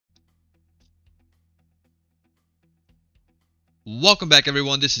Welcome back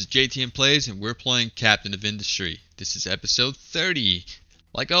everyone, this is JTM Plays and we're playing Captain of Industry. This is episode 30.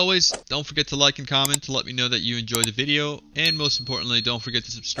 Like always, don't forget to like and comment to let me know that you enjoyed the video, and most importantly, don't forget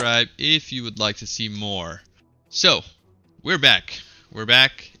to subscribe if you would like to see more. So, we're back. We're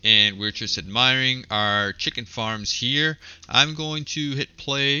back and we're just admiring our chicken farms here. I'm going to hit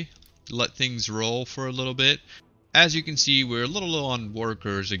play, let things roll for a little bit. As you can see, we're a little low on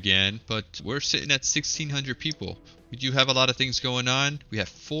workers again, but we're sitting at 1,600 people. We do have a lot of things going on. We have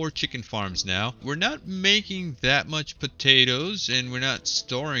 4 chicken farms now. We're not making that much potatoes, and we're not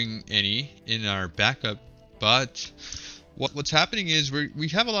storing any in our backup. But what's happening is we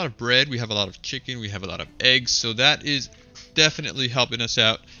have a lot of bread, we have a lot of chicken, we have a lot of eggs. So that is definitely helping us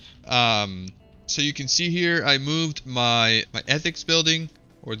out. So you can see here, I moved my ethics building,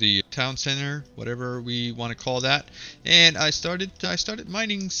 or the town center, whatever we want to call that, and I started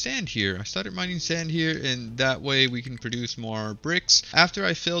mining sand here. And that way we can produce more bricks. After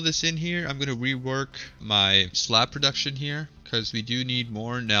I fill this in here, I'm going to rework my slab production here, because we do need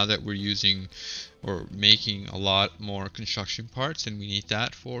more now that we're using or making a lot more construction parts, and we need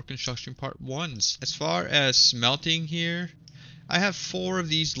that for construction part 1s. As far as smelting here, I have 4 of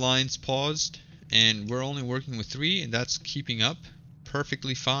these lines paused, and we're only working with 3, and that's keeping up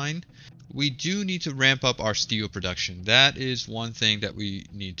perfectly fine. We do need to ramp up our steel production. That is one thing that we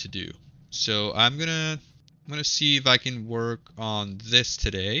need to do. So I'm gonna see if I can work on this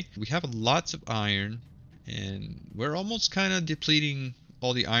today. We have lots of iron, and we're almost kind of depleting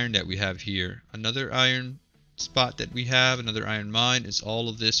all the iron that we have here. Another iron spot that we have, another iron mine, is all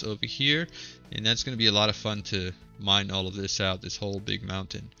of this over here, and that's going to be a lot of fun to mine all of this out, this whole big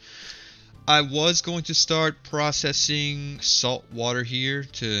mountain. I was going to start processing salt water here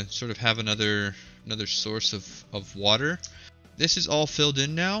to sort of have another source of water. This is all filled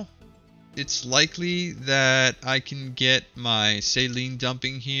in now. It's likely that I can get my saline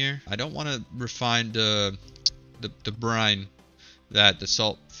dumping here. I don't want to refine the brine that the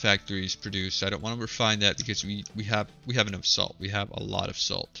salt factories produce. I don't want to refine that because we have enough salt. We have a lot of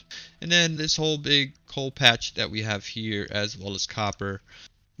salt. And then this whole big coal patch that we have here, as well as copper.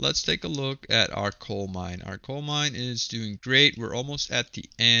 Let's take a look at our coal mine. Our coal mine is doing great. We're almost at the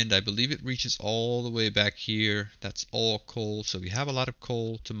end. I believe it reaches all the way back here. That's all coal, so we have a lot of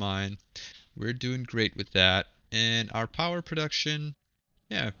coal to mine. We're doing great with that. And our power production,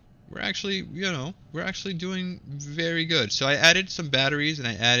 yeah, we're actually doing very good. So I added some batteries and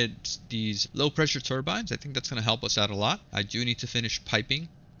I added these low pressure turbines. I think that's going to help us out a lot. I do need to finish piping.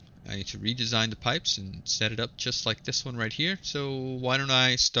 I need to redesign the pipes and set it up just like this one right here. So why don't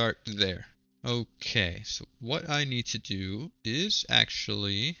I start there? Okay, so what I need to do is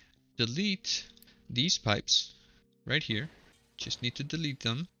actually delete these pipes right here. Just need to delete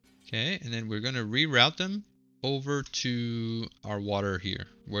them. Okay, and then we're going to reroute them over to our water here,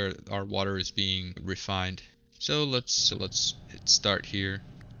 where our water is being refined. So let's hit start here.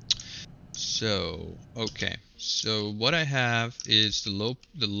 So, okay. So what I have is the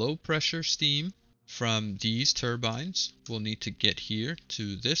low pressure steam from these turbines. We'll need to get here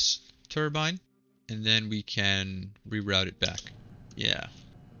to this turbine, and then we can reroute it back. Yeah.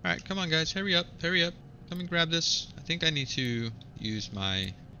 Alright, come on guys, hurry up, hurry up. Come and grab this. I think I need to use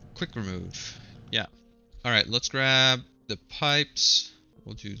my quick remove. Yeah. Alright, let's grab the pipes.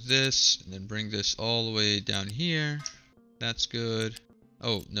 We'll do this, and then bring this all the way down here. That's good.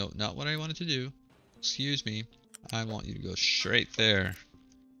 Oh, no, not what I wanted to do. Excuse me. I want you to go straight there.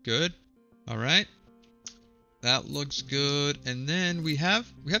 Good. Alright. That looks good. And then we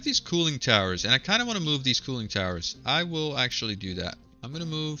have these cooling towers, and I kind of want to move these cooling towers. I will actually do that. I'm going to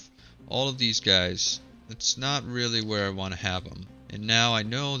move all of these guys. It's not really where I want to have them. And now I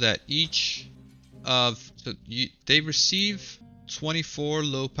know that they receive 24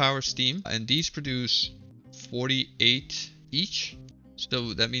 low power steam, and these produce 48 each.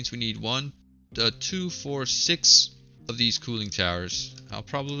 So that means we need 1, 2, 4, 6 of these cooling towers. I'll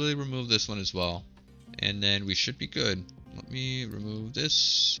probably remove this one as well, and then we should be good. Let me remove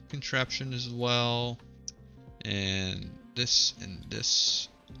this contraption as well, and this, and this,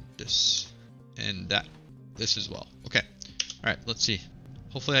 this, and that. This as well. Okay. Alright, let's see.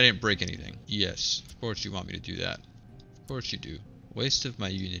 Hopefully I didn't break anything. Yes, of course you want me to do that. Of course you do. Waste of my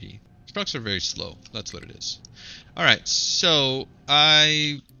unity. Trucks are very slow. That's what it is. Alright, so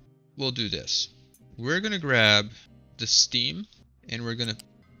I will do this. We're going to grab the steam and we're going to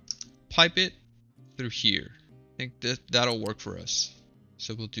pipe it through here. I think that'll work for us.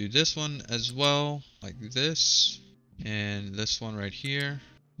 So we'll do this one as well, like this, and this one right here.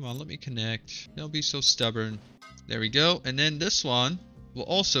 Come on, let me connect. Don't be so stubborn. There we go. And then this one will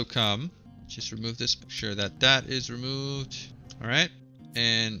also come. Just remove this. Make sure that that is removed. Alright,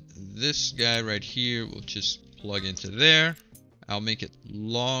 and this guy right here will just plug into there. I'll make it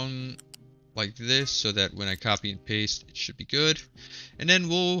long like this so that when I copy and paste it should be good. And then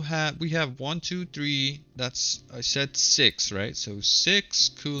we have 1, 2, 3, that's, I said 6, right? So 6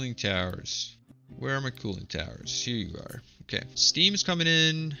 cooling towers. Where are my cooling towers? Here you are. Okay, steam is coming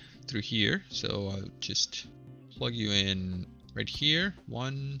in through here, so I'll just plug you in right here.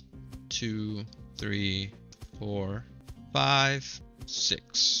 1, 2, 3, 4, 5,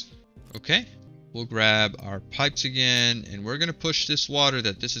 6. Okay, we'll grab our pipes again, and we're gonna push this water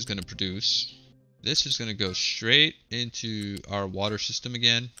that this is gonna produce. This is gonna go straight into our water system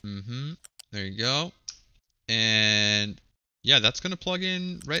again. There you go. And yeah, that's gonna plug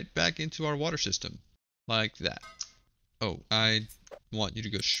in right back into our water system like that. Oh, I want you to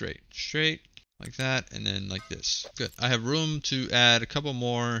go straight like that, and then like this. Good. I have room to add a couple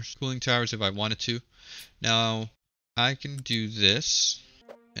more cooling towers if I wanted to. Now I can do this,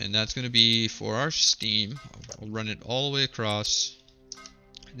 and that's going to be for our steam. I'll run it all the way across.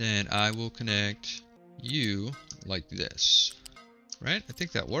 Then I will connect you like this. Right? I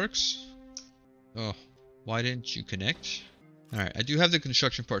think that works. Oh, why didn't you connect? Alright, I do have the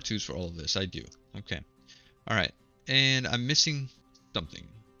construction part 2s for all of this. I do. Okay. Alright, and I'm missing something.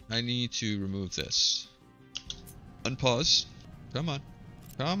 I need to remove this. Unpause. Come on.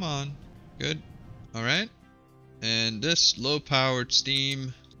 Come on. Good. Alright. And this low-powered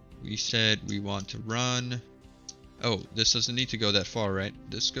steam, we said we want to run. Oh, this doesn't need to go that far, right?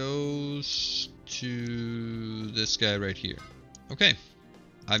 This goes to this guy right here. Okay.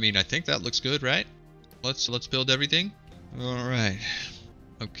 I mean, I think that looks good, right? Let's build everything. All right.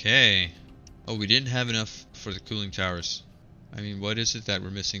 Okay. Oh, we didn't have enough for the cooling towers. I mean, what is it that we're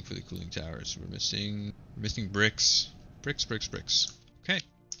missing for the cooling towers? We're missing bricks. Bricks. Okay.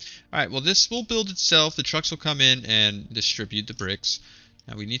 Alright, well this will build itself. The trucks will come in and distribute the bricks.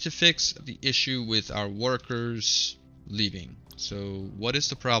 Now we need to fix the issue with our workers leaving. So what is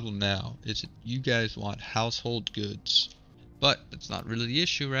the problem now? Is it you guys want household goods? But that's not really the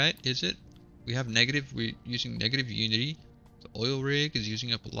issue, right? Is it? We're using negative unity. The oil rig is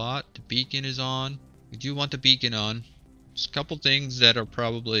using up a lot. The beacon is on. We do want the beacon on. There's a couple things that are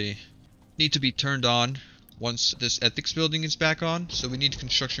probably need to be turned on once this ethics building is back on. So we need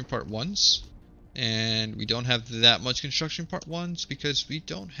construction part 1s, and we don't have that much construction part 1s because we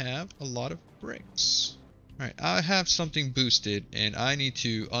don't have a lot of bricks. Alright, I have something boosted, and I need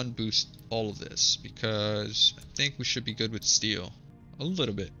to unboost all of this because I think we should be good with steel. A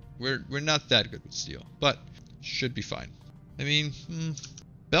little bit. We're not that good with steel, but should be fine. I mean,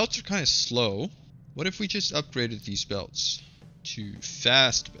 belts are kind of slow. What if we just upgraded these belts to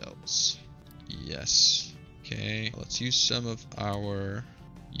fast belts? Yes. Okay, let's use some of our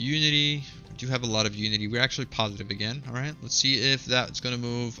unity. We do have a lot of unity. We're actually positive again. Alright, let's see if that's going to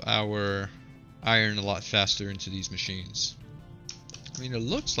move our iron a lot faster into these machines. I mean, it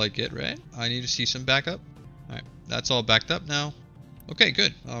looks like it, right? I need to see some backup. Alright, that's all backed up now. Okay,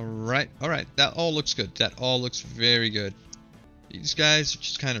 good. Alright, that all looks good. That all looks very good. These guys are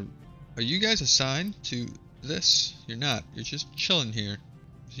just kind of... Are you guys assigned to this? You're not. You're just chilling here.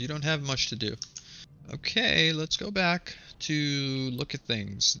 You don't have much to do. Okay, let's go back to look at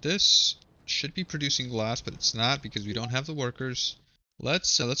things. This should be producing glass, but it's not because we don't have the workers.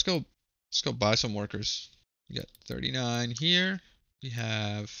 Let's go buy some workers. We got 39 here. We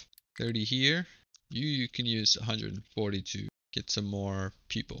have 30 here. You can use 140 to get some more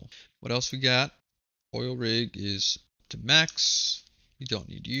people. What else we got? Oil rig is to max. We don't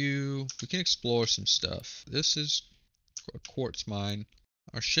need you. We can explore some stuff. This is a quartz mine.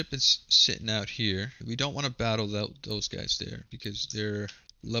 Our ship is sitting out here. We don't want to battle those guys there because their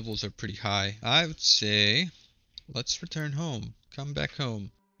levels are pretty high. I would say let's return home. Come back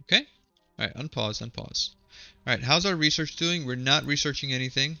home. Okay? Alright, unpause. Alright, how's our research doing? We're not researching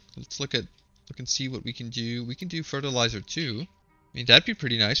anything. Let's look and see what we can do. We can do fertilizer too. I mean, that'd be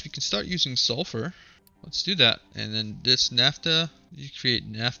pretty nice. We can start using sulfur. Let's do that. And then this naphtha, you create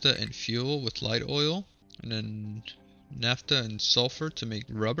naphtha and fuel with light oil. And then naphtha and sulfur to make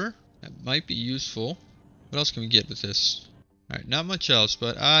rubber. That might be useful. What else can we get with this? Alright, not much else,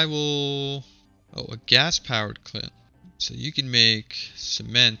 but I will... Oh, a gas-powered clip. So you can make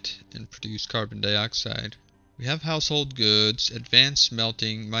cement and produce carbon dioxide. We have household goods. Advanced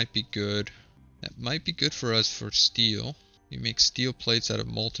smelting might be good. That might be good for us for steel. We make steel plates out of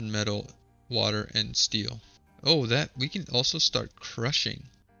molten metal, water, and steel. Oh, that we can also start crushing.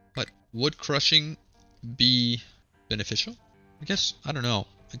 But would crushing be beneficial? I guess, I don't know.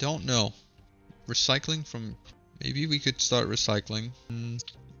 I don't know. Recycling from... Maybe we could start recycling.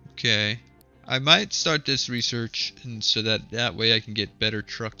 Okay. I might start this research, and so that way I can get better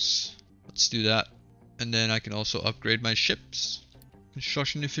trucks. Let's do that. And then I can also upgrade my ships.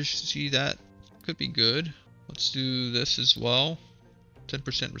 Construction efficiency, that could be good. Let's do this as well. 10%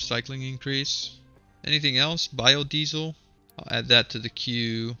 recycling increase. Anything else? Biodiesel. I'll add that to the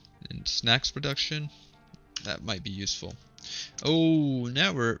queue. And snacks production. That might be useful. Oh,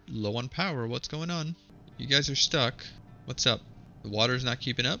 now we're low on power. What's going on? You guys are stuck. What's up? The water's not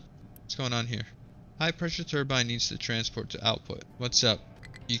keeping up? What's going on here? High pressure turbine needs to transport to output. What's up?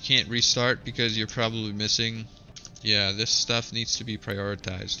 You can't restart because you're probably missing. Yeah, this stuff needs to be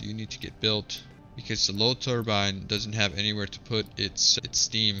prioritized. You need to get built because the low turbine doesn't have anywhere to put its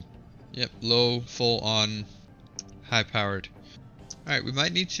steam. Yep, low, full on, high powered. Alright, we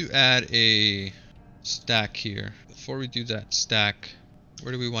might need to add a stack here. Before we do that stack,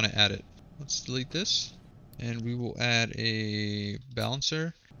 where do we want to add it? Let's delete this. And we will add a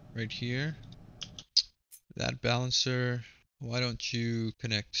balancer right here. That balancer, why don't you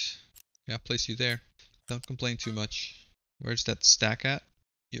connect? Yeah, I'll place you there. Don't complain too much. Where's that stack at?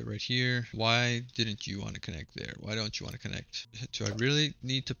 Yeah, right here. Why didn't you want to connect there? Why don't you want to connect? Do I really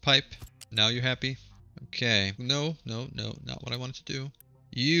need to pipe? Now you're happy? Okay. No, not what I wanted to do.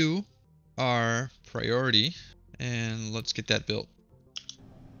 You are priority, and let's get that built.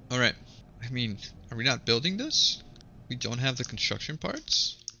 Alright. I mean, are we not building this? We don't have the construction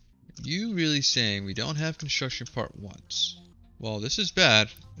parts? You really saying we don't have construction part once? Well, this is bad.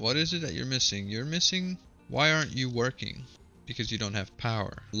 What is it that you're missing? You're missing... Why aren't you working? Because you don't have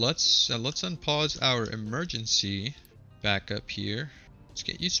power. Let's unpause our emergency backup here. Let's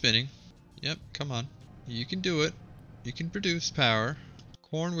get you spinning. Yep, come on. You can do it. You can produce power.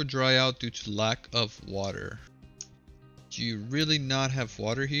 Corn would dry out due to lack of water. Do you really not have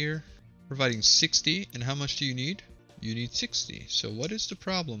water here? Providing 60, and how much do you need? You need 60. So what is the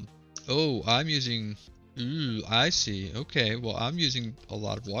problem? Oh, I'm using... Ooh, I see. Okay, well, I'm using a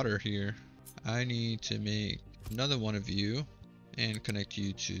lot of water here. I need to make another one of you and connect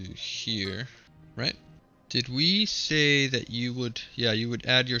you to here, right? Did we say that you would... Yeah, you would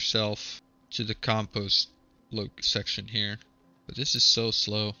add yourself to the compost section here. But this is so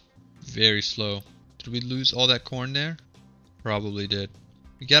slow. Very slow. Did we lose all that corn there? Probably did.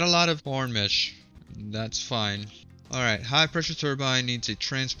 We got a lot of corn mesh. That's fine. Alright, high pressure turbine needs a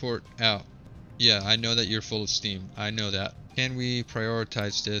transport out. Yeah, I know that you're full of steam. I know that. Can we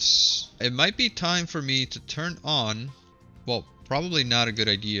prioritize this? It might be time for me to turn on... Well, probably not a good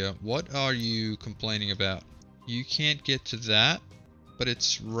idea. What are you complaining about? You can't get to that, but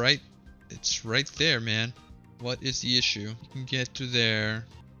it's right there, man. What is the issue? You can get to there,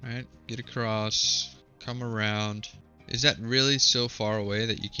 right? Get across, come around. Is that really so far away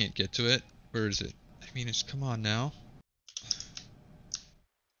that you can't get to it? Where is it? I mean, come on now.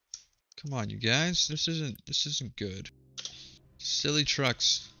 Come on, you guys. This isn't good. Silly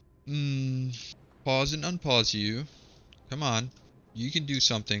trucks. Pause and unpause you. Come on. You can do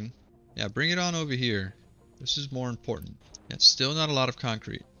something. Yeah, bring it on over here. This is more important. Yeah, still not a lot of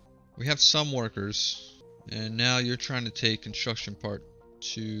concrete. We have some workers. And now you're trying to take construction part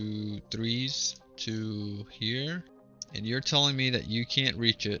 2-3s to here. And you're telling me that you can't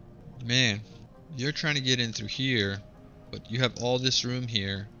reach it. Man, you're trying to get in through here. But you have all this room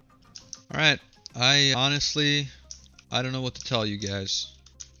here. Alright, I honestly don't know what to tell you guys.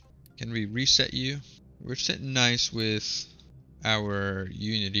 Can we reset you? We're sitting nice with our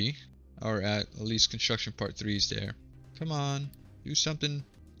Unity. Or at least construction part 3's there. Come on, do something.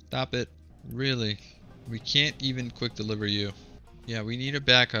 Stop it. Really. We can't even quick deliver you. Yeah, we need a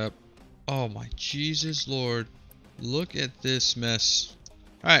backup. Oh my Jesus Lord. Look at this mess.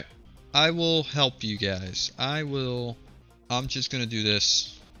 Alright, I will help you guys. I'm just gonna do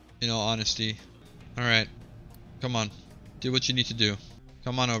this. In all honesty. Alright. Come on. Do what you need to do.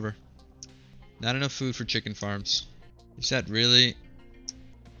 Come on over. Not enough food for chicken farms. Is that really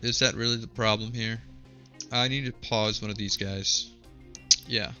the problem here? I need to pause one of these guys.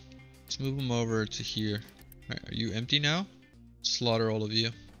 Yeah. Let's move them over to here. Alright, are you empty now? Slaughter all of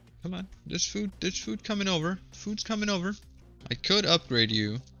you. Come on. There's food coming over. Food's coming over. I could upgrade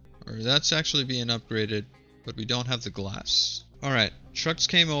you. Or that's actually being upgraded. But we don't have the glass. Alright. Trucks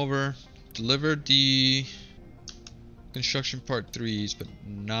came over. Delivered the construction part 3s. But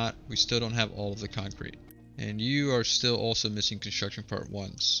we still don't have all of the concrete. And you are still also missing construction part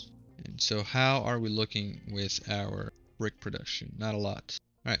 1s. And so how are we looking with our brick production? Not a lot.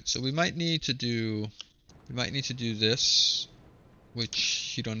 Alright, so we might need to do this,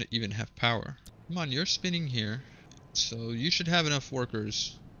 which you don't even have power. Come on, you're spinning here. So you should have enough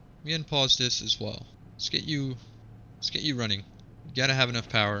workers. We unpause this as well. Let's get you running. You gotta have enough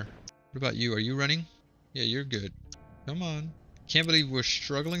power. What about you? Are you running? Yeah, you're good. Come on. Can't believe we're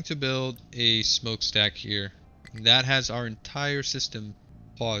struggling to build a smokestack here. That has our entire system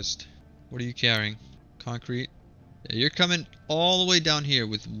paused. What are you carrying? Concrete? Yeah, you're coming all the way down here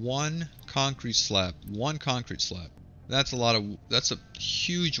with one concrete slab. One concrete slab. That's a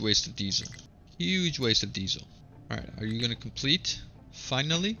huge waste of diesel. Huge waste of diesel. Alright, are you gonna complete?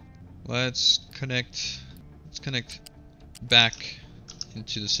 Finally? Let's connect back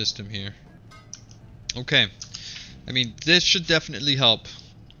into the system here. Okay. I mean, this should definitely help,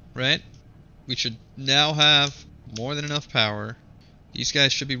 right? We should now have more than enough power. These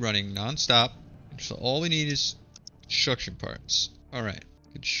guys should be running non-stop. So all we need is construction parts. Alright.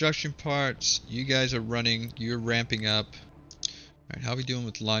 Construction parts. You guys are running. You're ramping up. Alright, how are we doing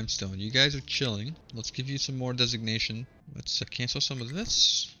with limestone? You guys are chilling. Let's give you some more designation. Let's cancel some of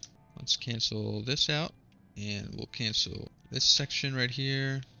this. Let's cancel this out. And we'll cancel this section right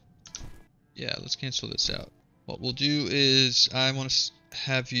here. Yeah, let's cancel this out. What we'll do is I want to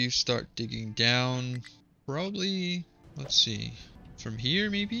have you start digging down. Probably, let's see, from here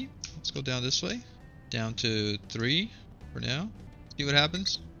maybe? Let's go down this way. Down to 3 for now. See what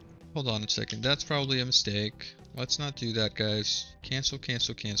happens. Hold on a second. That's probably a mistake. Let's not do that, guys. Cancel,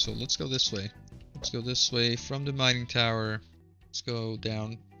 cancel, cancel. Let's go this way. Let's go this way from the mining tower. Let's go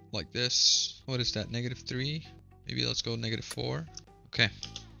down like this. What is that? -3? Maybe let's go -4. Okay.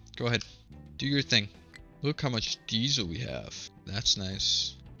 Go ahead. Do your thing. Look how much diesel we have. That's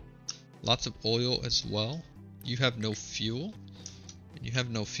nice. Lots of oil as well. You have no fuel. And you have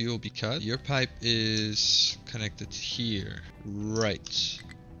no fuel because your pipe is connected here. Right.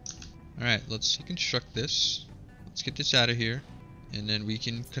 Alright, let's deconstruct this. Let's get this out of here. And then we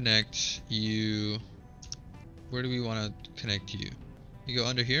can connect you. Where do we want to connect you? You go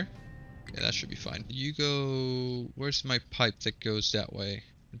under here? Yeah, that should be fine. You go... Where's my pipe that goes that way?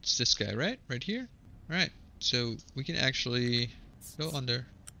 It's this guy, right? Right here? Alright, so we can actually go under.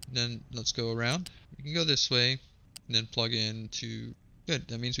 Then let's go around. We can go this way. And then plug into... Good,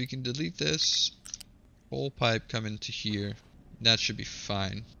 that means we can delete this. Whole pipe come into here. That should be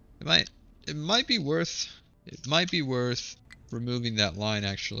fine. It might be worth removing that line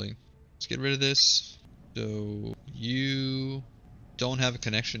actually. Let's get rid of this. So you don't have a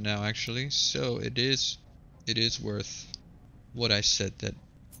connection now actually. So it is worth what I said that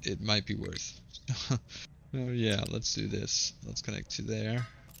it might be worth. Oh yeah, let's do this. Let's connect to there.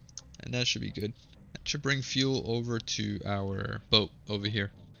 And that should be good. That should bring fuel over to our boat over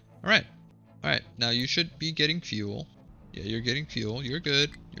here. Alright. Alright, now you should be getting fuel. Yeah, you're getting fuel. You're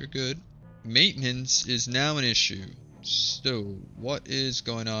good. You're good. Maintenance is now an issue. So, what is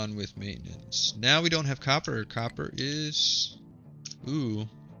going on with maintenance? Now we don't have copper. Copper is... Ooh.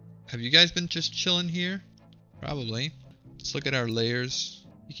 Have you guys been just chilling here? Probably. Let's look at our layers.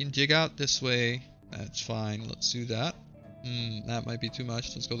 You can dig out this way. That's fine. Let's do that. That might be too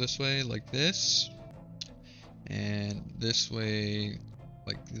much. Let's go this way like this. And this way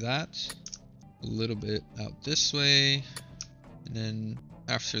like that. A little bit out this way. And then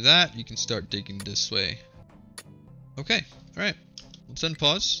after that, you can start digging this way. Okay, alright. Let's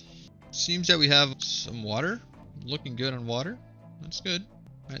unpause. Seems that we have some water. Looking good on water. That's good.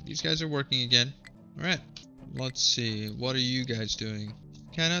 Alright, these guys are working again. Alright, let's see. What are you guys doing?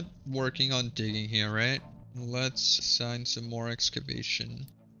 Kind of working on digging here, right? Let's assign some more excavation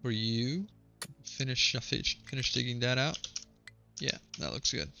for you. Finish digging that out. Yeah, that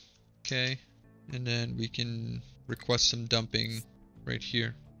looks good. Okay, and then we can request some dumping right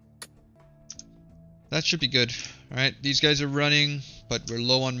here. That should be good. Alright, these guys are running, but we're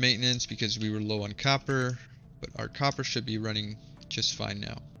low on maintenance because we were low on copper. But our copper should be running just fine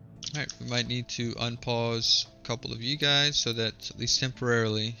now. Alright, we might need to unpause a couple of you guys so that at least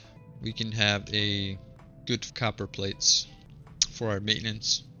temporarily we can have a good copper plates for our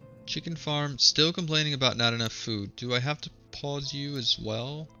maintenance. Chicken farm still complaining about not enough food. Do I have to pause you as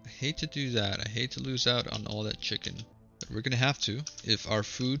well? I hate to do that. I hate to lose out on all that chicken. But we're gonna have to if our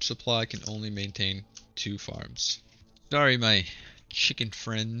food supply can only maintain 2 farms. Sorry my chicken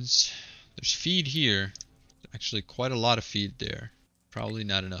friends. There's feed here. Actually quite a lot of feed there. Probably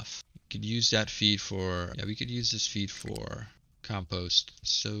not enough. We could use that feed for... Yeah, we could use this feed for compost.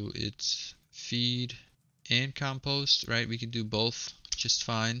 So it's feed and compost, right? We can do both just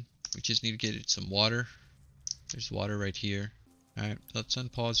fine. We just need to get it some water. There's water right here. Alright, let's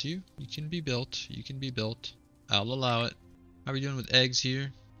unpause you. You can be built. You can be built. I'll allow it. How are we doing with eggs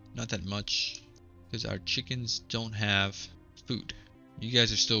here? Not that much. Because our chickens don't have food. You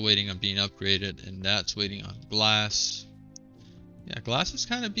guys are still waiting on being upgraded. And that's waiting on glass. Yeah, glass is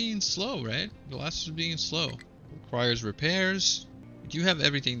kind of being slow, right? Glass is being slow. Requires repairs. We do have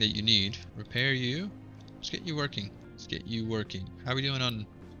everything that you need. Repair you. Let's get you working. Let's get you working. How are we doing on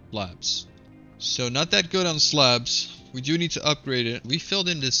slabs? So not that good on slabs. We do need to upgrade it. We filled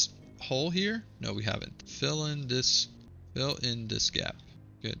in this hole here? No, we haven't. Fill in this gap.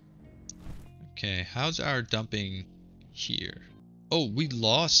 Good. Okay, how's our dumping here? Oh, we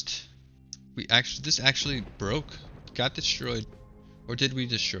lost. This actually broke. Got destroyed. Or did we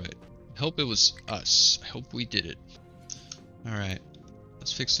destroy it? I hope it was us. I hope we did it. Alright.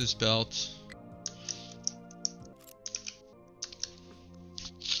 Let's fix this belt.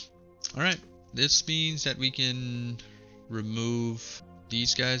 Alright. This means that we can remove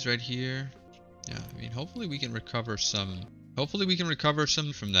these guys right here. Yeah, I mean, hopefully we can recover some. Hopefully we can recover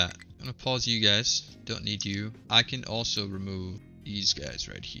some from that. I'm gonna pause you guys. Don't need you. I can also remove these guys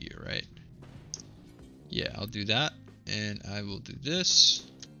right here, right? Yeah, I'll do that. And I will do this.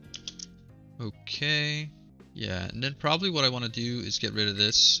 Okay. Yeah, and then probably what I want to do is get rid of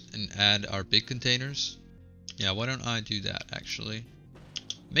this and add our big containers. Yeah, why don't I do that actually?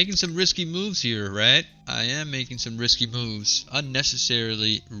 Making some risky moves here, right? I am making some risky moves.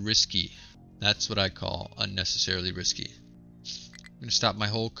 Unnecessarily risky. That's what I call unnecessarily risky. I'm gonna stop my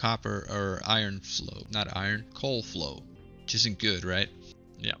whole copper or iron flow. Not iron, coal flow. Which isn't good, right?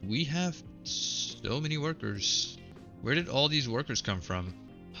 Yeah, we have so many workers. Where did all these workers come from?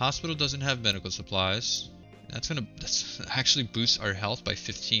 Hospital doesn't have medical supplies. That's actually boosts our health by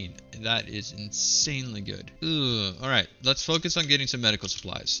 15. That is insanely good. Ugh. Alright, let's focus on getting some medical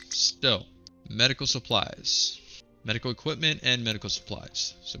supplies. So, medical supplies. Medical equipment and medical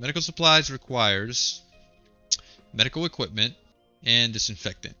supplies. So medical supplies requires medical equipment and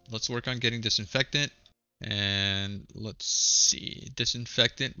disinfectant. Let's work on getting disinfectant. And let's see.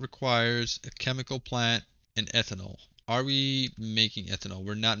 Disinfectant requires a chemical plant and ethanol. Are we making ethanol?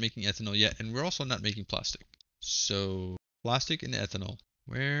 We're not making ethanol yet, and we're also not making plastic. So, plastic and ethanol.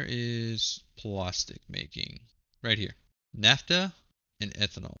 Where is plastic making? Right here. Naphtha and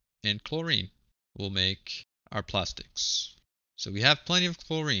ethanol and chlorine will make our plastics. So we have plenty of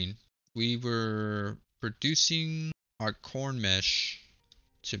chlorine. We were producing our corn mesh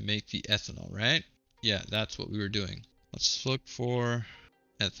to make the ethanol, right? Yeah, that's what we were doing. Let's look for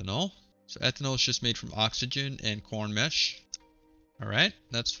ethanol. So ethanol is just made from oxygen and corn mesh. Alright,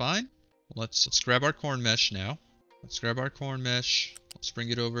 that's fine. Let's grab our corn mesh now. Let's grab our corn mesh. Let's bring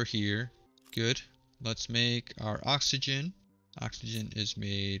it over here. Good. Let's make our oxygen. Oxygen is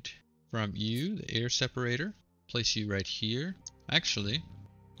made from you, the air separator. Place you right here. Actually,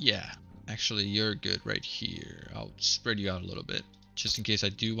 yeah. Actually, you're good right here. I'll spread you out a little bit. Just in case I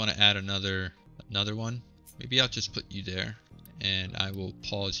do want to add another one. Maybe I'll just put you there. And I will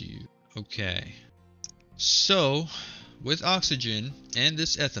pause you. Okay. So, with oxygen and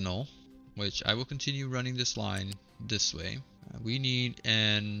this ethanol, which I will continue running this line this way, we need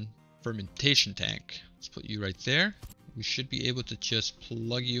an fermentation tank. Let's put you right there. We should be able to just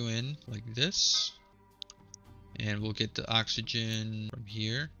plug you in like this. And we'll get the oxygen from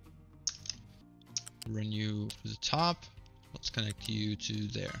here. Run you to the top. Let's connect you to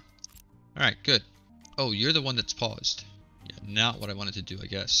there. Alright, good. Oh, you're the one that's paused. Yeah, not what I wanted to do, I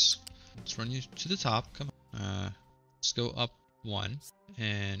guess. Let's run you to the top. Come on. Let's go up one.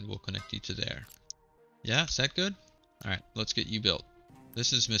 And we'll connect you to there. Yeah, is that good? Alright, let's get you built.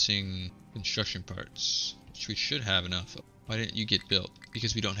 This is missing construction parts, which we should have enough of. Why didn't you get built?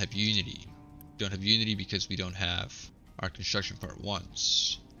 Because we don't have Unity. We don't have Unity because we don't have our construction part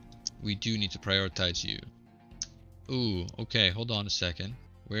once. We do need to prioritize you. Ooh, okay, hold on a second.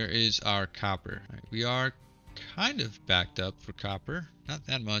 Where is our copper? Right, we are kind of backed up for copper. Not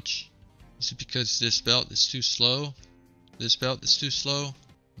that much. Is it because this belt is too slow? This belt is too slow?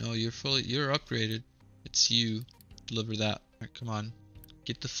 No, you're upgraded. It's you. Deliver that. Alright, come on.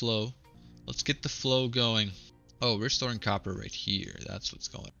 Get the flow. Let's get the flow going. Oh, we're storing copper right here. That's what's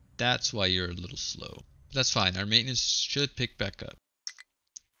going on. That's why you're a little slow. That's fine. Our maintenance should pick back up.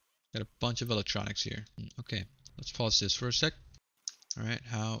 Got a bunch of electronics here. Okay, let's pause this for a sec. Alright,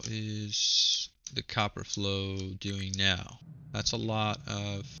 how is the copper flow doing now? That's a lot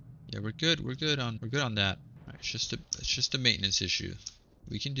of... Yeah, we're good. We're good on that. Alright, it's just a maintenance issue.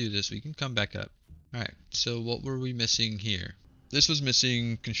 We can do this. We can come back up. Alright, so what were we missing here? This was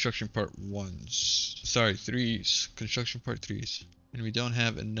missing construction part 1s. Sorry, 3s. Construction part 3s. And we don't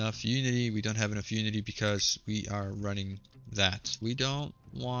have enough Unity. We don't have enough Unity because we are running that. We don't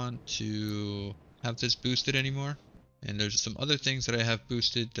want to have this boosted anymore. And there's some other things that I have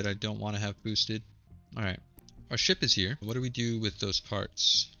boosted that I don't want to have boosted. Alright, our ship is here. What do we do with those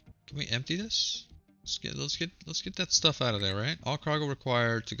parts? Can we empty this? Let's get that stuff out of there, right? All cargo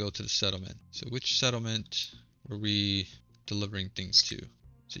required to go to the settlement. So which settlement were we delivering things to?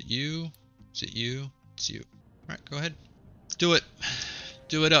 Is it you? Is it you? It's you. Alright, go ahead. Do it.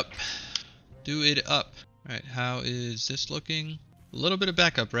 Do it up. Do it up. Alright, how is this looking? A little bit of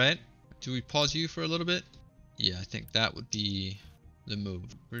backup, right? Do we pause you for a little bit? Yeah, I think that would be the move.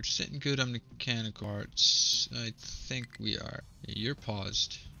 We're sitting good on mechanical parts. I think we are. Yeah, you're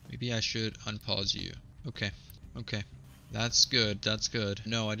paused. Maybe I should unpause you. Okay. Okay. That's good. That's good.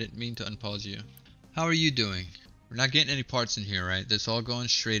 No, I didn't mean to unpause you. How are you doing? We're not getting any parts in here, right? That's all going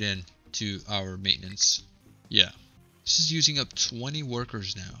straight in to our maintenance. Yeah. This is using up 20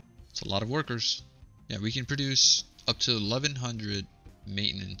 workers now. It's a lot of workers. Yeah, we can produce up to 1100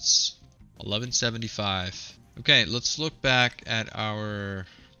 maintenance. 1175. Okay, let's look back at our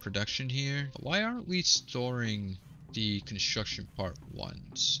production here. Why aren't we storing the construction part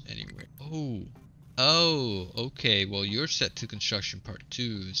ones anywhere? Oh, okay. Well, you're set to construction part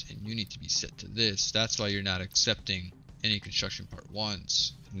 2s, and you need to be set to this. That's why you're not accepting any construction part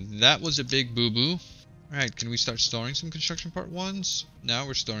 1s. That was a big boo-boo. Alright, can we start storing some construction part 1s? Now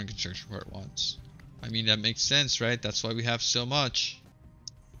we're storing construction part 1s. I mean, that makes sense, right? That's why we have so much.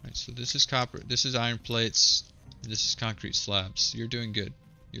 Alright, so this is copper, this is iron plates, and this is concrete slabs. You're doing good.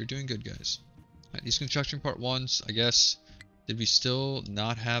 You're doing good, guys. Alright, these construction part 1s, I guess, did we still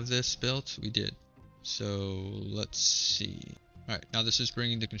not have this built? We did. So, let's see. Alright, now this is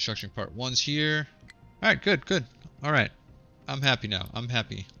bringing the construction part 1s here. Alright, good, good. Alright, I'm happy now. I'm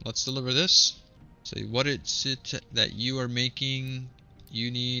happy. Let's deliver this. So, what is it that you are making?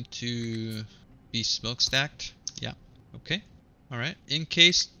 You need to be smokestacked. Yeah, okay. Alright, in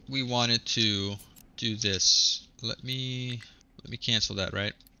case we wanted to do this, let me cancel that,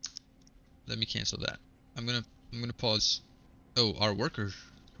 right? Let me cancel that. I'm gonna pause. Oh, our worker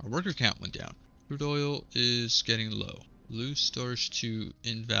count went down. Crude oil is getting low. Lose storage to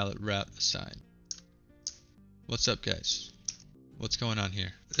invalid route assigned. What's up, guys? What's going on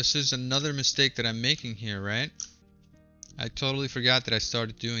here? This is another mistake that I'm making here, right? I totally forgot that I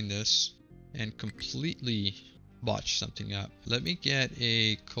started doing this and completely botched something up. Let me get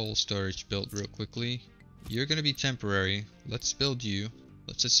a coal storage built real quickly. You're gonna be temporary. Let's build you.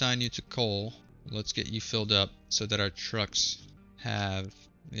 Let's assign you to coal. Let's get you filled up so that our trucks have...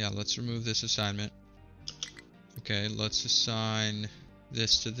 Yeah, let's remove this assignment. Okay, let's assign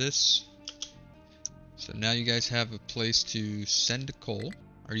this to this. So now you guys have a place to send the coal.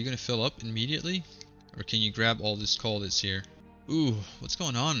 Are you gonna fill up immediately? Or can you grab all this coal that's here? Ooh, what's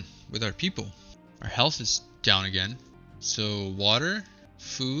going on with our people? Our health is down again. So water,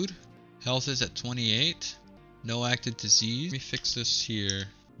 food, health is at 28. No active disease. Let me fix this here.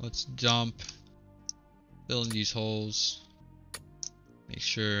 Let's dump. Fill in these holes. Make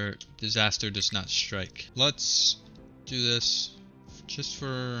sure disaster does not strike. Let's do this just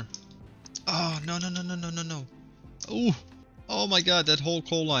for... Oh, no, no, no, no, no, no, no. Oh, oh my god, that whole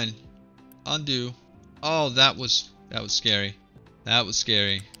coal line. Undo. Oh, that was scary. That was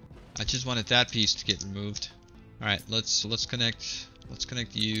scary. I just wanted that piece to get removed. Alright, let's connect. Let's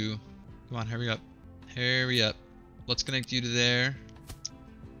connect you. Come on, hurry up. Hurry up. Let's connect you to there.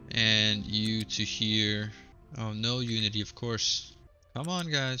 And you to here. Oh, no unity, of course. Come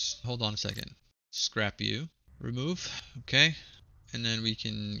on, guys. Hold on a second. Scrap you. Remove. Okay. And then we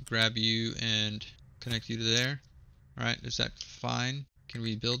can grab you and connect you to there. Alright, is that fine? Can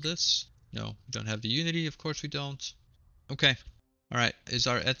we build this? No, we don't have the unity. Of course we don't. Okay. Alright, is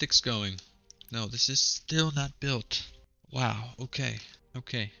our ethics going? No, this is still not built. Wow, okay.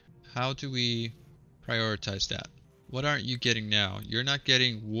 Okay. How do we prioritize that? What aren't you getting now? You're not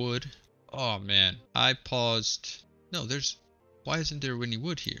getting wood. Oh man, I paused. No, why isn't there any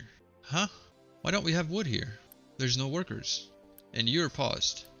wood here? Huh? Why don't we have wood here? There's no workers. And you're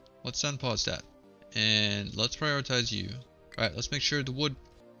paused. Let's unpause that. And let's prioritize you. Alright, let's make sure the wood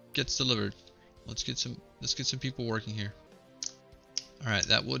gets delivered. Let's get some people working here. Alright,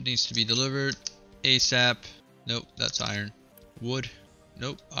 that wood needs to be delivered ASAP. Nope, that's iron. Wood.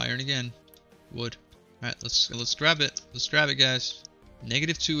 Nope, iron again. Wood. Alright, let's grab it. Let's grab it, guys.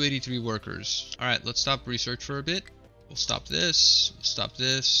 Negative 283 workers. Alright, let's stop research for a bit. We'll stop this. We'll stop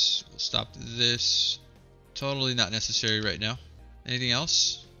this. We'll stop this. Totally not necessary right now. Anything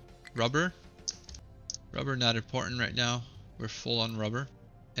else? Rubber? Rubber not important right now. We're full on rubber.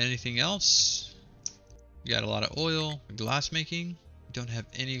 Anything else? We got a lot of oil. Glass making. We don't have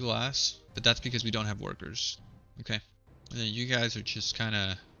any glass, but that's because we don't have workers. Okay. And then you guys are just kind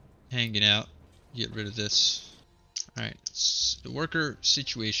of hanging out. Get rid of this. Alright. The worker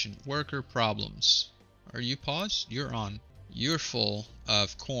situation. Worker problems. Are you paused? You're on. You're full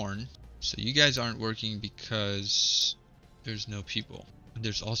of corn. So you guys aren't working because there's no people.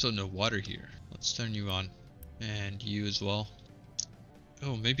 There's also no water here. Let's turn you on. And you as well.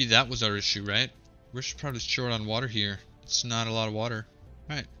 Oh, maybe that was our issue, right? We're probably short on water here. It's not a lot of water.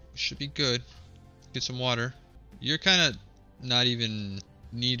 Alright, we should be good. Get some water. You're kind of not even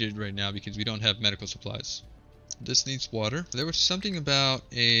needed right now because we don't have medical supplies. This needs water. There was something about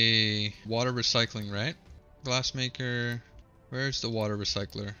a water recycling, right? Glassmaker. Where's the water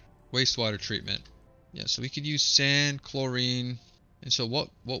recycler? Wastewater treatment. Yeah, so we could use sand, chlorine. And so what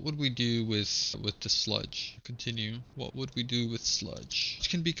would we do with the sludge? Continue. What would we do with sludge? It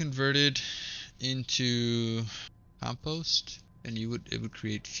can be converted into compost, and it would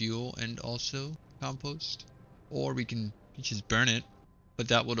create fuel and also compost. Or we can just burn it, but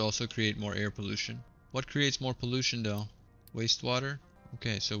that would also create more air pollution. What creates more pollution though? Wastewater.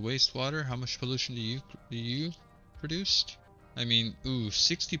 Okay, so wastewater. How much pollution do you produce? I mean, ooh,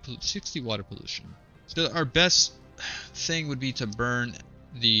 60 water pollution. So our best thing would be to burn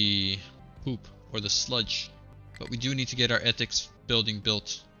the poop or the sludge, but we do need to get our ethics building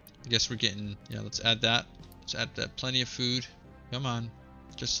built. I guess we're getting, yeah, let's add that. Let's add that. Plenty of food. Come on,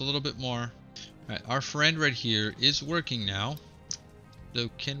 just a little bit more. Alright, our friend right here is working now. So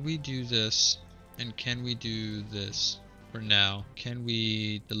can we do this? And can we do this for now? Can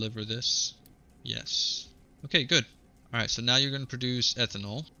we deliver this? Yes. Okay, good. Alright, so now you're going to produce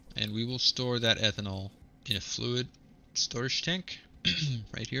ethanol, and we will store that ethanol in a fluid storage tank.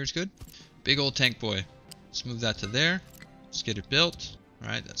 Right here is good. Big old tank boy. Let's move that to there. Let's get it built.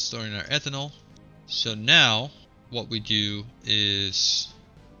 Alright, that's storing our ethanol. So now what we do is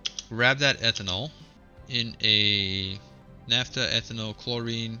grab that ethanol. In a naphtha, ethanol,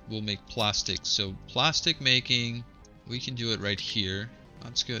 chlorine will make plastic. So plastic making, we can do it right here.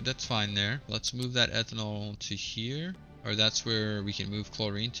 That's good. That's fine there. Let's move that ethanol to here. Or that's where we can move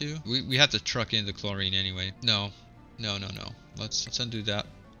chlorine to. We have to truck in the chlorine anyway. No. Let's undo that.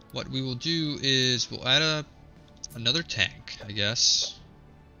 What we will do is we'll add another tank, I guess.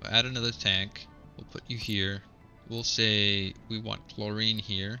 We'll add another tank. We'll put you here. We'll say we want chlorine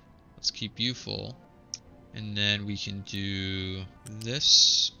here. Let's keep you full. And then we can do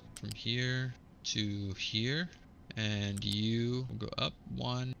this from here to here. And you will go up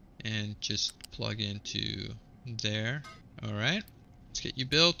one and just plug into there. Alright, let's get you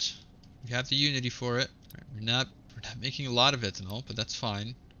built. We have the unity for it. Right, we're not making a lot of ethanol, but that's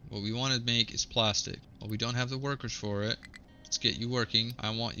fine. What we want to make is plastic. Well, we don't have the workers for it. Let's get you working.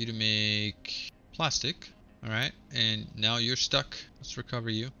 I want you to make plastic. Alright, and now you're stuck. Let's recover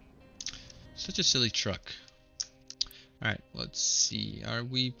you. Such a silly truck. Alright, let's see. Are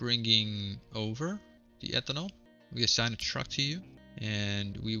we bringing over the ethanol? We assign a truck to you,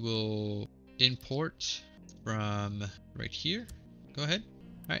 and we will import from right here. Go ahead.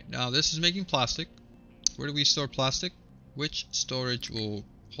 Alright, now this is making plastic. Where do we store plastic? Which storage will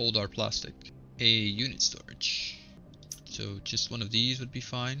hold our plastic? A unit storage. So just one of these would be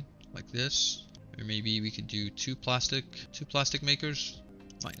fine, like this. Or maybe we could do two plastic makers.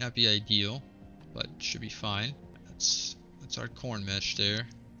 Might not be ideal, but should be fine. That's our corn mesh there.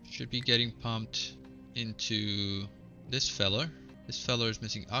 Should be getting pumped into this fella. This fella is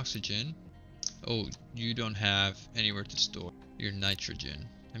missing oxygen. Oh, you don't have anywhere to store your nitrogen.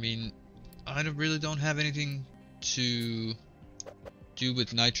 I mean, I really don't have anything to do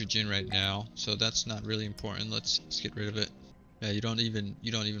with nitrogen right now, so that's not really important. Let's get rid of it. Yeah, you don't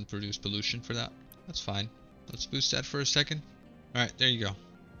even produce pollution for that. That's fine. Let's boost that for a second. All right, there you go.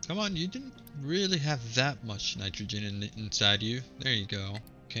 Come on, you didn't really have that much nitrogen inside you. There you go.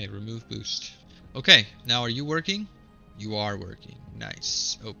 Okay, remove boost. Okay, now are you working? You are working.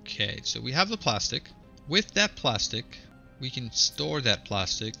 Nice. Okay, so we have the plastic. With that plastic, we can store that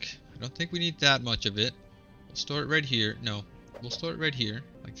plastic. I don't think we need that much of it. We'll store it right here. No, we'll store it right here,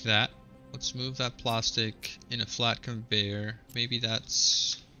 like that. Let's move that plastic in a flat conveyor. Maybe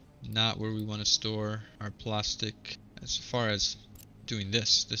that's not where we want to store our plastic. As far as doing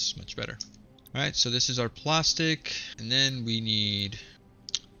this is much better. Alright, so this is our plastic, and then we need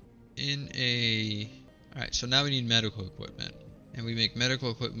Alright, so now we need medical equipment. And we make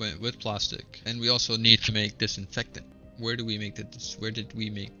medical equipment with plastic. And we also need to make disinfectant. Where did we make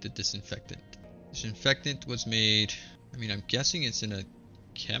the disinfectant? Disinfectant was made, I mean, I'm guessing it's in a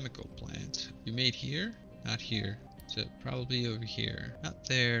chemical plant. We made here? Not here. So probably over here. Not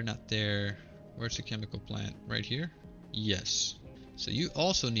there, not there. Where's the chemical plant? Right here? Yes. So you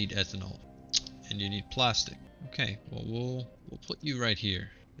also need ethanol. And you need plastic. Okay, well we'll put you right here.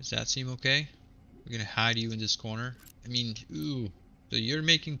 Does that seem okay? We're gonna hide you in this corner. I mean, ooh. So you're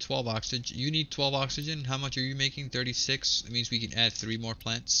making 12 oxygen. You need 12 oxygen. How much are you making? 36. That means we can add 3 more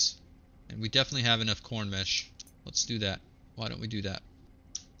plants. And we definitely have enough corn mesh. Let's do that. Why don't we do that?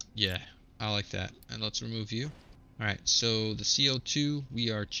 Yeah. I like that. And let's remove you. Alright, so the CO2,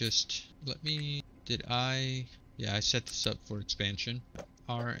 we are just, yeah, I set this up for expansion.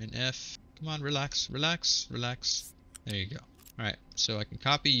 R and F, come on, relax, relax, relax. There you go. Alright, so I can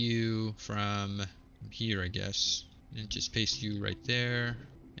copy you from here, I guess, and just paste you right there,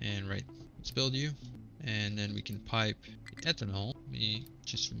 and let's build you, and then we can pipe the ethanol. Let me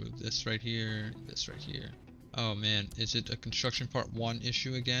just remove this right here, this right here. Oh man, is it a construction part 1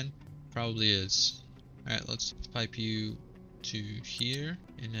 issue again? Probably is. Alright, let's pipe you to here,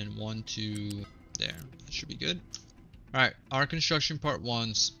 and then 1 to there. That should be good. Alright, our construction part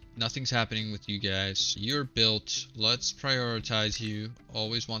 1's, nothing's happening with you guys. You're built. Let's prioritize you.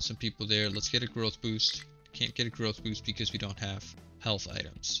 Always want some people there. Let's get a growth boost. Can't get a growth boost because we don't have health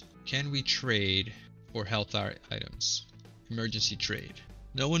items. Can we trade for health items? Emergency trade.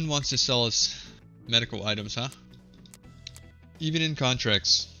 No one wants to sell us medical items, huh? Even in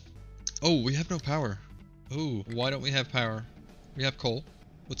contracts. Oh, we have no power. Oh, why don't we have power? We have coal.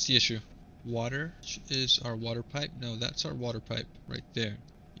 What's the issue? Water is our water pipe. No, that's our water pipe right there.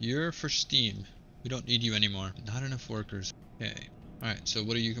 You're for steam. We don't need you anymore. Not enough workers. Okay. Alright, so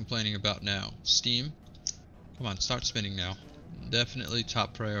what are you complaining about now? Steam? Come on, start spinning now. Definitely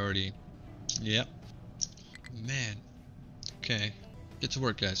top priority. Yep. Man. Okay. Get to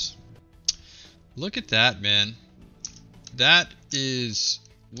work, guys. Look at that, man. That is...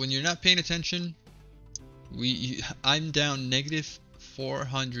 When you're not paying attention, I'm down negative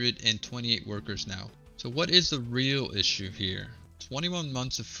 428 workers now. So what is the real issue here? 21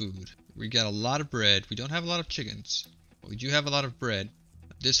 months of food. We got a lot of bread. We don't have a lot of chickens, but we do have a lot of bread.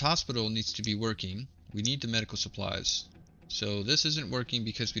 This hospital needs to be working. We need the medical supplies. So this isn't working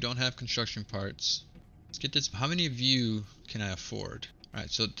because we don't have construction parts. Let's get this. How many of you can I afford?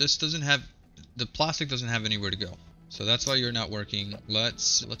 Alright, so this doesn't have, the plastic doesn't have anywhere to go. So that's why you're not working.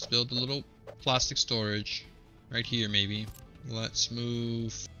 Let's build a little plastic storage right here maybe. Let's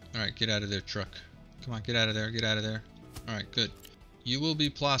move. Alright, get out of there, truck. Come on, get out of there, get out of there. Alright, good. You will be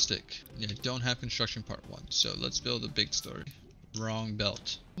plastic. Yeah, don't have construction part 1. So let's build a big storage. Wrong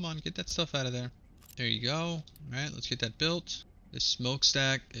belt. Come on, get that stuff out of there. There you go. Alright, let's get that built. This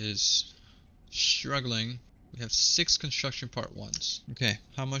smokestack is struggling. We have 6 construction part 1s. Okay,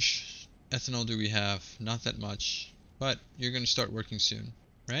 how much ethanol do we have? Not that much. But you're going to start working soon,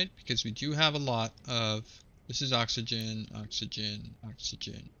 right? Because we do have a lot of... This is oxygen, oxygen,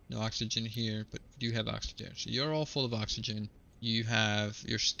 oxygen. No oxygen here, but we do have oxygen there. So you're all full of oxygen.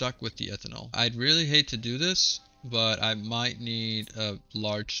 You're stuck with the ethanol. I'd really hate to do this, but I might need a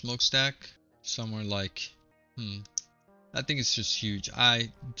large smokestack. Somewhere like... I think it's just huge.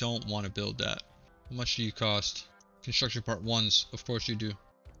 I don't want to build that. How much do you cost? Construction part 1s, of course you do.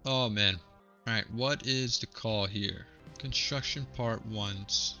 Oh man. Alright, what is the call here? Construction part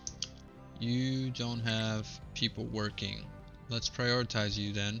 1s. You don't have people working. Let's prioritize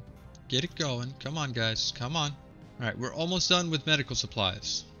you then. Get it going. Come on, guys. Come on. Alright, we're almost done with medical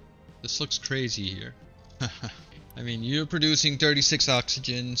supplies. This looks crazy here. I mean, you're producing 36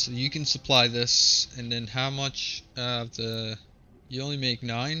 oxygen, so you can supply this. And then how much of the... You only make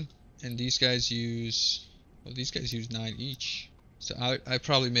 9, and these guys use... Well, these guys use 9 each. So I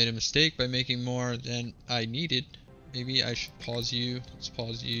probably made a mistake by making more than I needed. Maybe I should pause you. Let's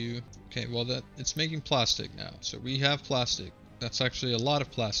pause you. Okay, well it's making plastic now. So we have plastic. That's actually a lot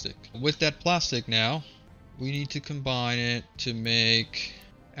of plastic. With that plastic now, we need to combine it to make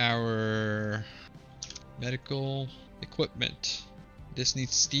our medical equipment. This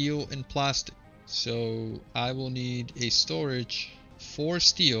needs steel and plastic. So I will need a storage for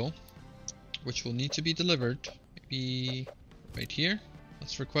steel, which will need to be delivered. Maybe right here.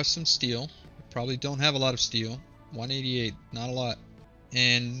 Let's request some steel. We probably don't have a lot of steel. 188, not a lot.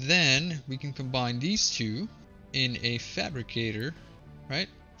 And then we can combine these two in a fabricator, right?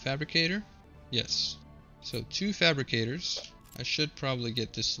 Fabricator? Yes. So 2 fabricators. I should probably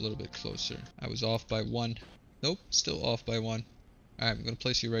get this a little bit closer. I was off by 1. Nope, still off by 1. Alright, I'm going to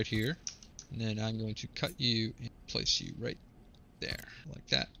place you right here. And then I'm going to cut you and place you right there, like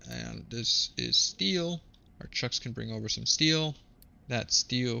that. And this is steel. Our trucks can bring over some steel. That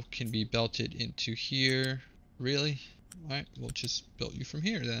steel can be belted into here. Really? Alright, we'll just build you from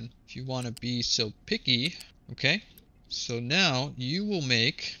here then. If you want to be so picky. Okay. So now you will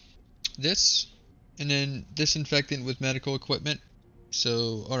make this. And then disinfectant with medical equipment.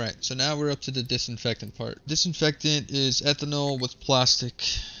 So, alright. So now we're up to the disinfectant part. Disinfectant is ethanol with plastic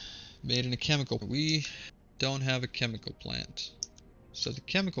made in a chemical. We don't have a chemical plant. So the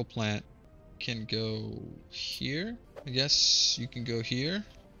chemical plant can go here. I guess you can go here.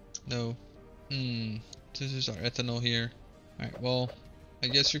 No. This is our ethanol here. Alright, well, I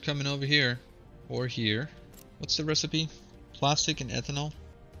guess you're coming over here. Or here. What's the recipe? Plastic and ethanol.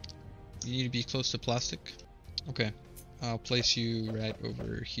 You need to be close to plastic. Okay. I'll place you right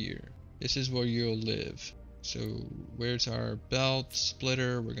over here. This is where you'll live. So where's our belt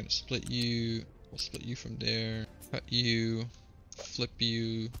splitter? We're gonna split you. We'll split you from there. Cut you. Flip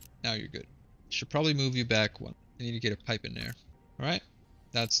you. Now you're good. Should probably move you back one. I need to get a pipe in there. Alright.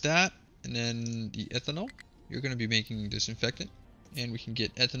 That's that. And then the ethanol. You're gonna be making disinfectant. And we can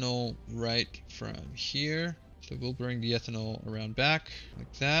get ethanol right from here. So we'll bring the ethanol around back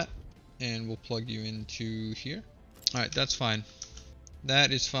like that. And we'll plug you into here. Alright, that's fine.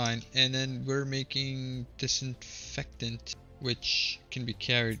 That is fine. And then we're making disinfectant, which can be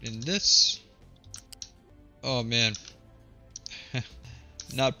carried in this. Oh man.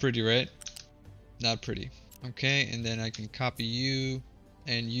 Not pretty, right? Not pretty. Okay, and then I can copy you.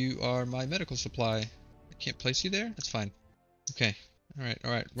 And you are my medical supply. I can't place you there? That's fine. Okay.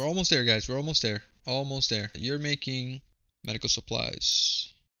 Alright. We're almost there, guys. We're almost there. Almost there. You're making medical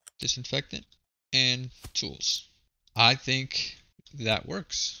supplies, disinfectant, and tools. I think that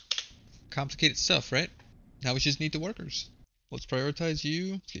works. Complicated stuff, right? Now we just need the workers. Let's prioritize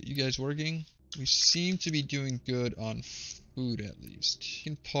you. Let's get you guys working. We seem to be doing good on food, at least.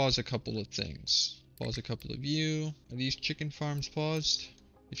 You can pause a couple of things. Pause a couple of you. Are these chicken farms paused?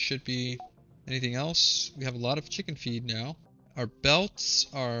 It should be. Anything else? We have a lot of chicken feed now. Our belts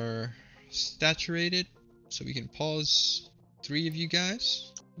are saturated, so we can pause 3 of you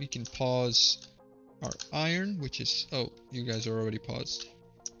guys. We can pause our iron, which is... Oh, you guys are already paused.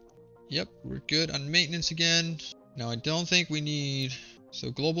 Yep, we're good on maintenance again. Now I don't think we need...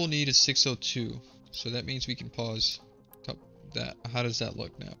 So global need is 602. So that means we can pause that. How does that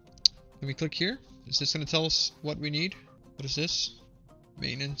look now? Can we click here? Is this going to tell us what we need? What is this?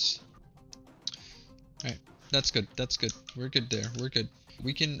 Maintenance. Alright, that's good. That's good. We're good there. We're good.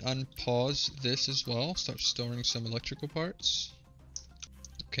 We can unpause this as well. Start storing some electrical parts.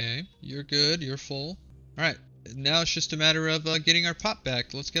 Okay, you're good. You're full. Alright, now it's just a matter of getting our pop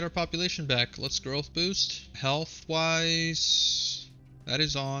back. Let's get our population back. Let's growth boost. Health-wise, that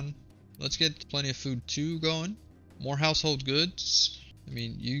is on. Let's get plenty of food too going. More household goods. I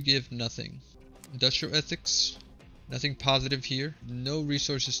mean, you give nothing. Industrial ethics. Nothing positive here. No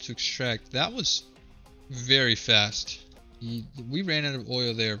resources to extract. That was very fast. We ran out of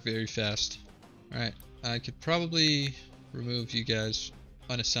oil there very fast. Alright, I could probably remove you guys.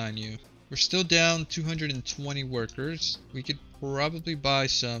 Unassign you. We're still down 220 workers. We could probably buy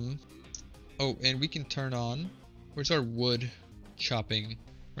some. Oh, and we can turn on. Where's our wood chopping?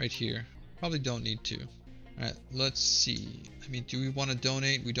 Right here. Probably don't need to. Alright, let's see. I mean, do we want to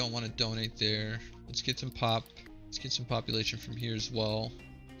donate? We don't want to donate there. Let's get some pop. Let's get some population from here as well.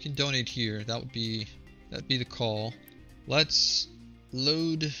 We can donate here. That'd be the call. Let's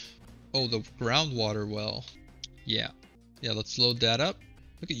load. Oh, the groundwater well. Yeah, let's load that up.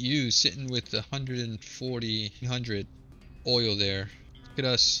 Look at you sitting with 100 oil there. Look at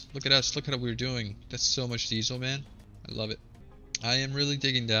us. Look at us. Look at what we're doing. That's so much diesel, man. I love it. I am really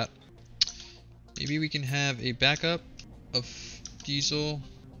digging that. Maybe we can have a backup of diesel.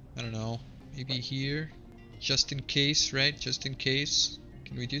 I don't know. Maybe here. Just in case, right? Just in case.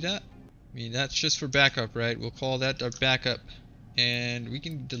 Can we do that? I mean, that's just for backup, right? We'll call that our backup. And we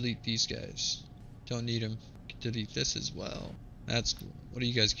can delete these guys. Don't need them. Delete this as well. That's cool. What are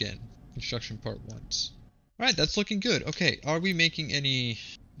you guys getting? Construction part 1s. Alright, that's looking good. Okay, are we making any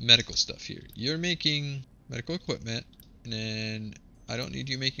medical stuff here? You're making medical equipment. And then I don't need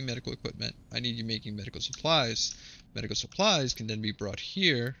you making medical equipment. I need you making medical supplies. Medical supplies can then be brought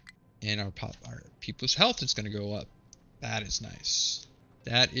here. And our people's health is going to go up. That is nice.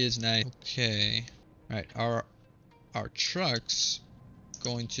 That is nice. Okay. Alright, our trucks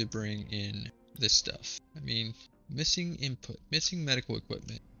going to bring in this stuff. I mean, missing input, missing medical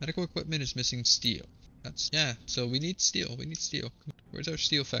equipment. Medical equipment is missing steel. Yeah, so we need steel. We need steel. Where's our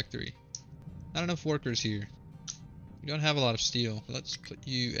steel factory? Not enough workers here. We don't have a lot of steel. Let's put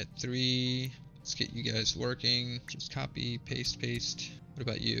you at 3. Let's get you guys working. Just copy, paste, paste. What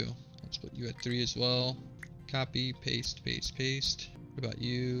about you? Let's put you at 3 as well. Copy, paste, paste, paste. What about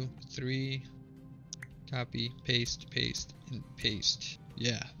you? 3. Copy, paste, paste, and paste.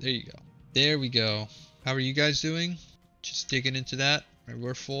 Yeah, there you go. There we go. How are you guys doing? Just digging into that. Right,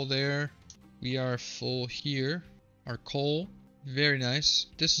 we're full there. We are full here. Our coal, very nice.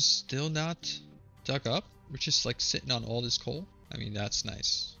 This is still not dug up. We're just like sitting on all this coal. I mean, that's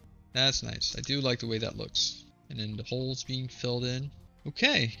nice. That's nice. I do like the way that looks. And then the holes being filled in.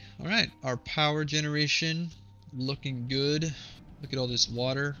 Okay, all right. Our power generation looking good. Look at all this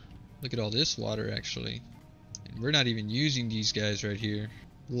water. Look at all this water, actually. And we're not even using these guys right here.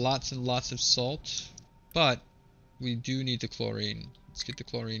 Lots and lots of salt, but we do need the chlorine. Let's get the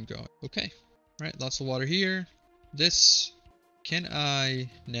chlorine going. Okay. Alright, lots of water here. This, can I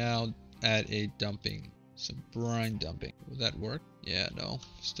now add a dumping? Some brine dumping. Will that work? Yeah, no.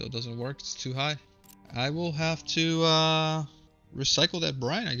 Still doesn't work. It's too high. I will have to recycle that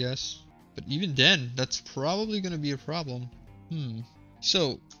brine, I guess. But even then, that's probably going to be a problem.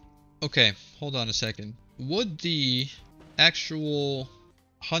 So, okay, hold on a second. Would the actual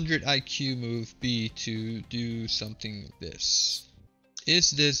 100 IQ move be to do something like this?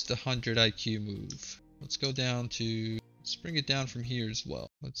 Is this the 100 IQ move? Let's go down to, let's bring it down from here as well.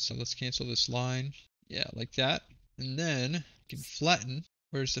 Let's cancel this line. Yeah, like that. And then you can flatten.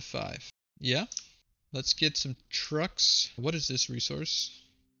 Where's the 5? Yeah. Let's get some trucks. What is this resource?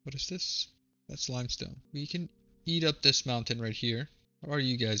 What is this? That's limestone. We can eat up this mountain right here. How are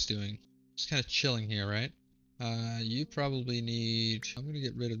you guys doing? Just kind of chilling here, right? You probably need, I'm gonna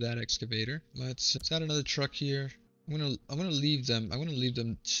get rid of that excavator. Let's add another truck here. I'm gonna leave them. I'm gonna leave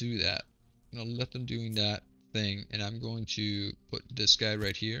them to that. I'm gonna let them doing that thing, and I'm going to put this guy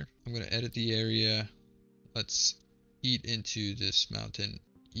right here. I'm gonna edit the area. Let's eat into this mountain.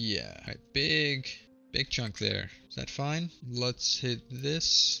 Yeah, all right, big chunk there. Is that fine? Let's hit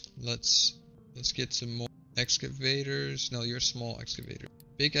this. Let's get some more excavators. No, you're a small excavator.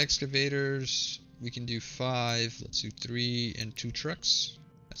 Big excavators. We can do 5. Let's do 3 and 2 trucks.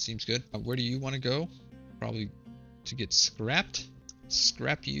 That seems good. Where do you want to go? Probably to get scrapped.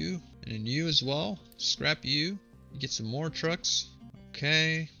 Scrap you. And then you as well. Scrap you. You get some more trucks.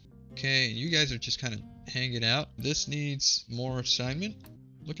 Okay. Okay. You guys are just kind of hanging out. This needs more assignment.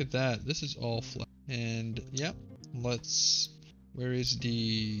 Look at that. This is all flat. And yep. Where is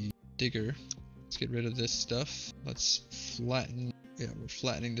the digger? Let's get rid of this stuff. Let's flatten. Yeah, we're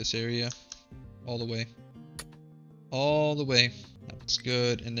flattening this area. All the way. All the way. That looks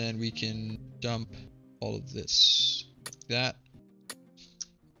good. And then we can dump all of this. Like that.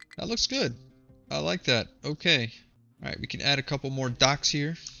 That looks good. I like that. Okay. Alright, we can add a couple more docks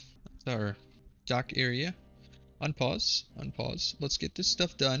here. That's our dock area. Unpause. Unpause. Let's get this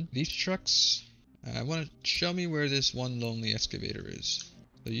stuff done. These trucks. I want to show me where this one lonely excavator is.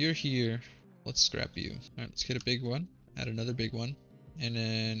 So you're here. Let's scrap you. Alright, let's get a big one. Add another big one. And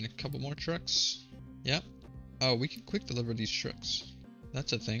then a couple more trucks. Yep. Oh, we can quick deliver these trucks.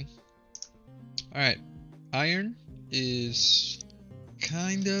 That's a thing. Alright. Iron is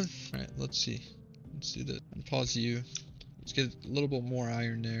kind of... Alright, let's see. Let's do this. Unpause you. Let's get a little bit more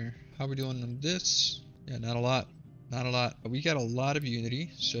iron there. How are we doing on this? Yeah, not a lot. Not a lot. We got a lot of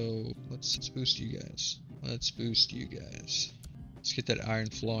unity, so let's boost you guys. Let's boost you guys. Let's get that iron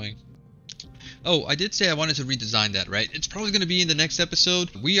flowing. Oh, I did say I wanted to redesign that, right? It's probably going to be in the next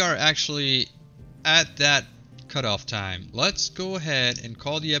episode. We are actually at that cutoff time. Let's go ahead and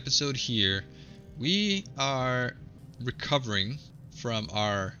call the episode here. We are recovering from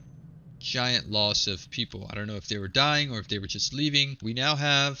our giant loss of people. I don't know if they were dying or if they were just leaving. We now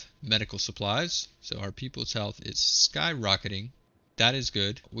have medical supplies, so our people's health is skyrocketing. That is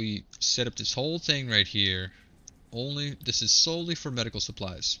good. We set up this whole thing right here. This is solely for medical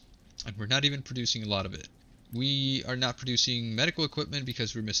supplies, and we're not even producing a lot of it. We are not producing medical equipment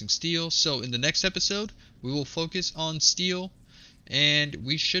because we're missing steel. So in the next episode, we will focus on steel, and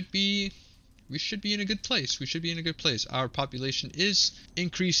we should be in a good place. We should be in a good place. Our population is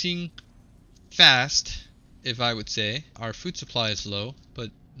increasing fast, if I would say. Our food supply is low,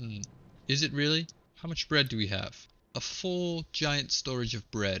 but is it really? How much bread do we have? A full giant storage of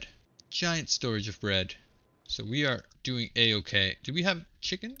bread. Giant storage of bread. So we are doing a-okay. Do we have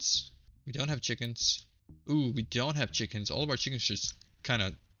chickens? We don't have chickens. Ooh, we don't have chickens. All of our chickens just kind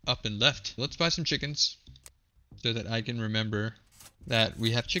of up and left. Let's buy some chickens so that I can remember that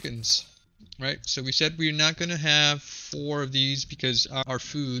we have chickens. Right? So we said we're not going to have 4 of these because our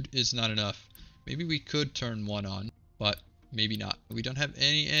food is not enough. Maybe we could turn 1 on, but maybe not. We don't have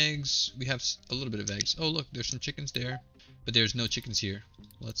any eggs. We have a little bit of eggs. Oh, look, there's some chickens there, but there's no chickens here.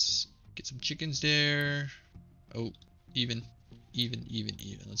 Let's get some chickens there. Oh, even.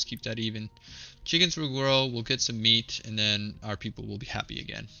 Let's keep that even. Chickens will grow, we'll get some meat, and then our people will be happy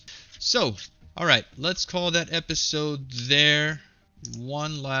again. So, alright, let's call that episode there.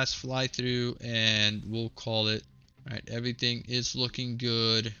 One last fly through, and we'll call it. Alright, everything is looking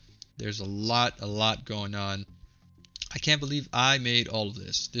good. There's a lot going on. I can't believe I made all of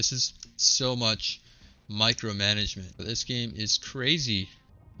this. This is so much micromanagement. This game is crazy.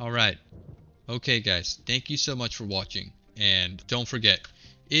 Alright. Okay guys, thank you so much for watching, and don't forget,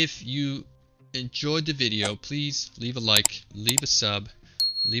 if you enjoyed the video, please leave a like, leave a sub,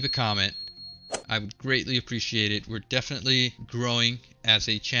 leave a comment. I would greatly appreciate it. We're definitely growing as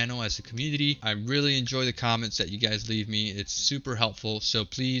a channel, as a community. I really enjoy the comments that you guys leave me. It's super helpful. So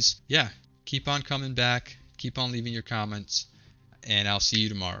please, yeah, keep on coming back. Keep on leaving your comments. And I'll see you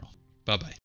tomorrow. Bye-bye.